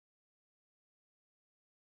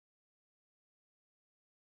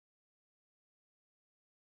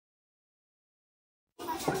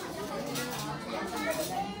Hello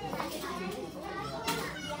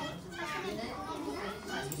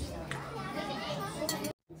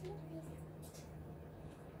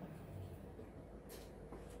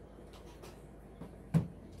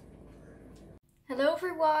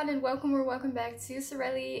everyone and welcome back to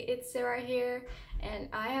Sarelly. It's Sarah here and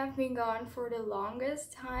I have been gone for the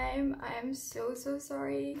longest time. I am so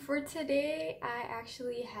sorry. For today I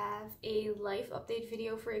actually have a life update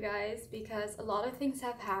video for you guys because a lot of things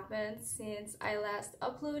have happened since I last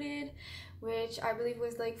uploaded, which I believe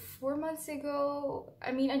was like 4 months ago.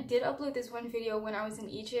 I mean, I did upload this one video when I was in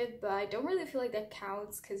Egypt, but I don't really feel like that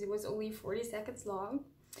counts because it was only 40 seconds long.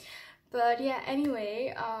 But yeah,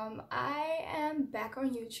 anyway, I am back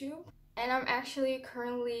on YouTube and I'm actually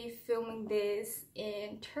currently filming this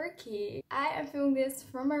in Turkey. I am filming this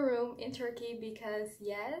from my room in Turkey because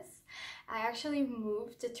yes, I actually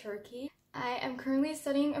moved to Turkey. I am currently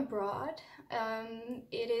studying abroad.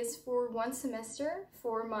 It is for 1 semester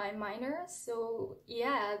for my minor, so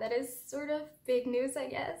yeah, that is sort of big news, I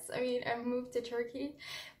guess. I mean, I moved to Turkey,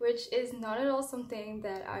 which is not at all something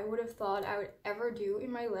that I would have thought I would ever do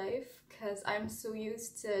in my life because I'm so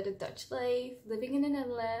used to the Dutch life, living in the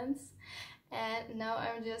Netherlands, and now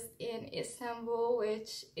I'm just in Istanbul,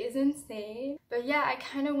 which is insane. But yeah, I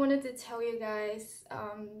kind of wanted to tell you guys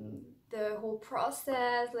the whole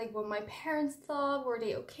process, like what my parents thought, were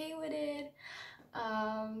they okay with it,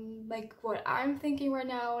 like what I'm thinking right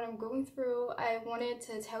now, what I'm going through. I wanted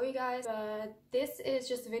to tell you guys, but this is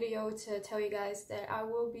just a video to tell you guys that I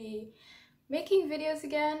will be making videos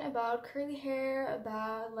again about curly hair,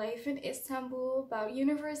 about life in Istanbul, about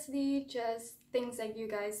university, just things that you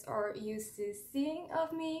guys are used to seeing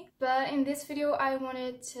of me. But in this video I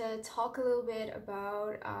wanted to talk a little bit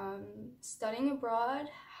about studying abroad,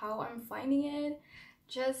 how I'm finding it,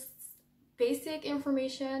 just basic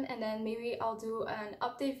information, and then maybe I'll do an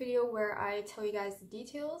update video where I tell you guys the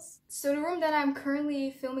details. So the room that I'm currently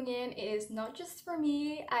filming in is not just for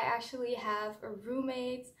me. I actually have a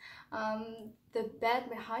roommate. The bed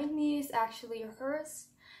behind me is actually hers.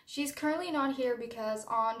 She's currently not here because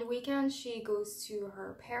on the weekend she goes to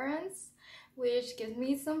her parents, which gives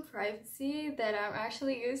me some privacy that I'm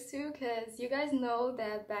actually used to because you guys know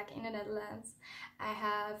that back in the Netherlands I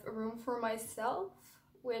have a room for myself,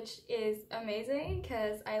 which is amazing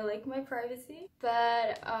because I like my privacy.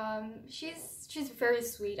 But she's very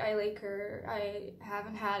sweet. I like her. I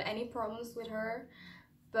haven't had any problems with her.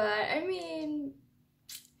 But I mean,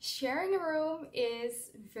 sharing a room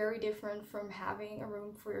is very different from having a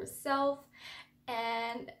room for yourself.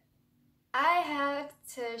 And I had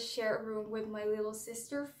to share a room with my little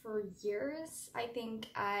sister for years. I think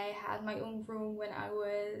I had my own room when I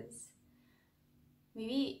was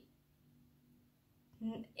maybe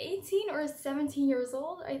 18 or 17 years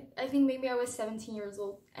old. I think maybe I was 17 years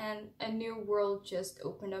old and a new world just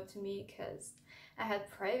opened up to me because I had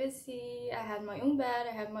privacy, I had my own bed,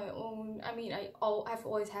 I had my own, I mean, I've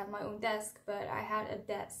always had my own desk, but I had a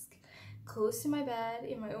desk close to my bed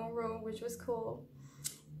in my own room, which was cool.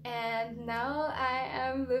 And now I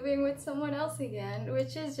am living with someone else again,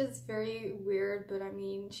 which is just very weird, but I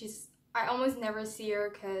mean, I almost never see her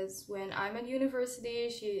because when I'm at university,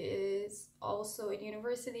 she is also at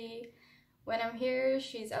university. When I'm here,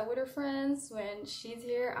 she's out with her friends. When she's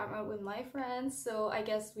here, I'm out with my friends. So I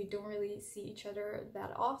guess we don't really see each other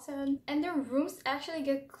that often. And their rooms actually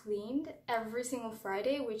get cleaned every single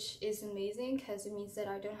Friday, which is amazing because it means that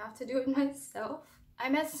I don't have to do it myself. I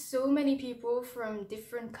met so many people from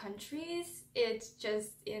different countries. It's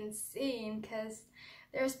just insane because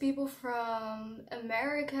there's people from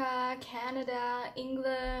America, Canada,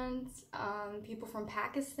 England, people from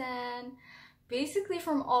Pakistan, basically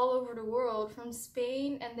from all over the world, from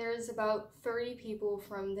Spain, and there's about 30 people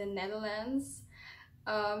from the Netherlands.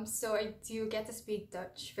 So I do get to speak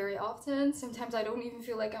Dutch very often. Sometimes I don't even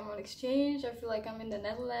feel like I'm on exchange. I feel like I'm in the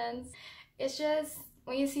Netherlands. It's just,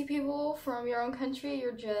 when you see people from your own country,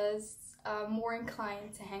 you're just more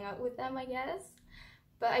inclined to hang out with them, I guess.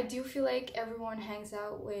 But I do feel like everyone hangs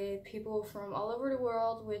out with people from all over the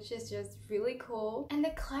world, which is just really cool. And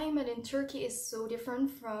the climate in Turkey is so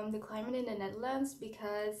different from the climate in the Netherlands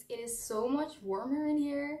because it is so much warmer in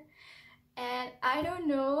here. And I don't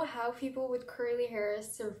know how people with curly hair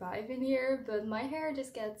survive in here, but my hair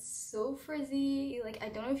just gets so frizzy. Like, I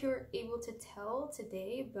don't know if you're able to tell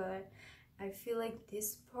today, but I feel like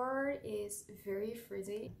this part is very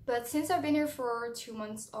frizzy. But since I've been here for 2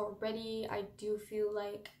 months already, I do feel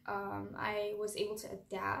like I was able to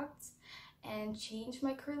adapt and change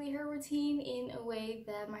my curly hair routine in a way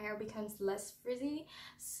that my hair becomes less frizzy.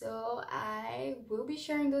 So I will be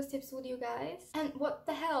sharing those tips with you guys. And what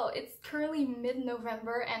the hell, it's currently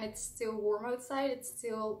mid-November and it's still warm outside. It's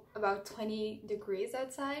still about 20 degrees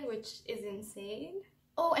outside, which is insane.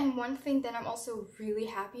 Oh, and one thing that I'm also really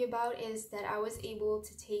happy about is that I was able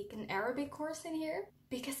to take an Arabic course in here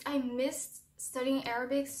because I missed studying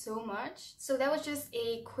Arabic so much. So that was just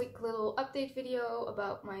a quick little update video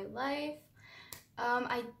about my life.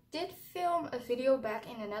 I did film a video back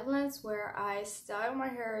in the Netherlands where I styled my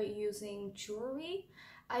hair using jewelry.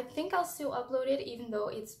 I think I'll still upload it even though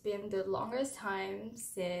it's been the longest time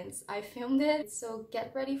since I filmed it. So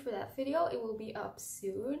get ready for that video. It will be up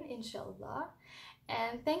soon, inshallah.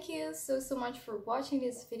 And thank you so much for watching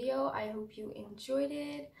this video. I hope you enjoyed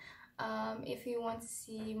it. If you want to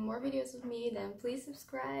see more videos of me, then please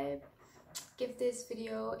subscribe. Give this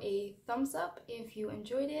video a thumbs up if you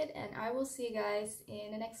enjoyed it, and I will see you guys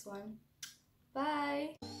in the next one.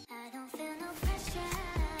 Bye!